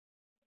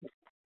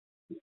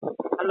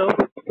hello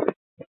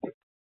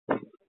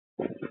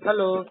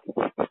hello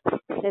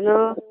hello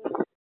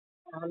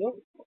hello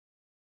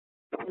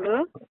hello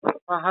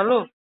हाँ hello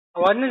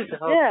आवाज नहीं देते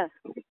हो के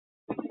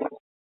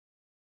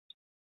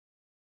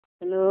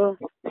हेलो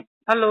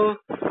हेलो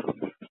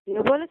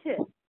के बोलै छै